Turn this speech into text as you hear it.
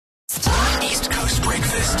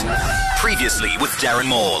Breakfast. Previously with Darren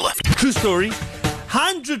Maul. True story,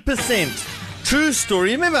 100% true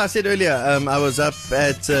story. Remember I said earlier, I was up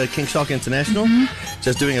at King Shark International,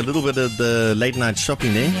 just doing a little bit of the late night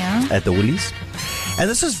shopping there at the Woolies. And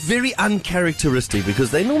this is very uncharacteristic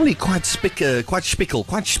because they're normally quite spickle,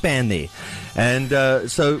 quite span there.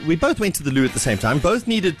 And so we both went to the loo at the same time. Both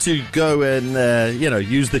needed to go and,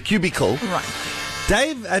 use the cubicle. Right.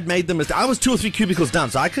 Dave had made the mistake. I was 2 or 3 cubicles down,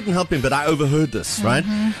 so I couldn't help him, but I overheard this, right?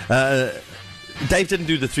 Dave didn't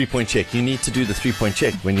do the 3-point check. You need to do the 3-point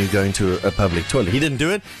check when you go into a public toilet. He didn't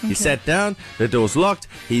do it. He sat down. The door's locked.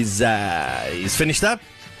 He's finished up.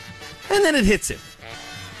 And then it hits him.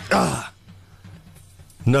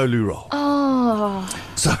 No loo roll. Oh.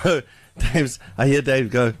 So I hear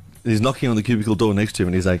Dave go, he's knocking on the cubicle door next to him,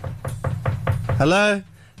 and he's like, hello?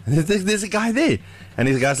 And there's a guy there. And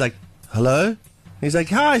the guy's like, hello? And he's like,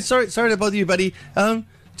 hi, sorry to bother you, buddy. Do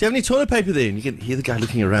you have any toilet paper there? And you can hear the guy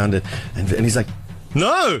looking around and he's like,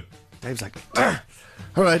 no! Dave's like, all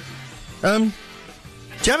right. Do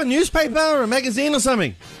you have a newspaper or a magazine or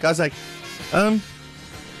something? Guy's like, no.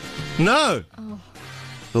 A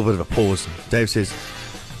little bit of a pause. Dave says,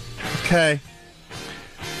 okay.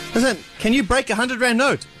 Listen, can you break 100 Rand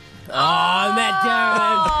note? Oh, Matt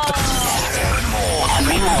Darren. Darren Maul.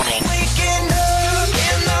 Every morning. Waking up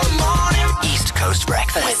in the morning. East Coast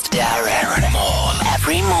Breakfast. With Darren.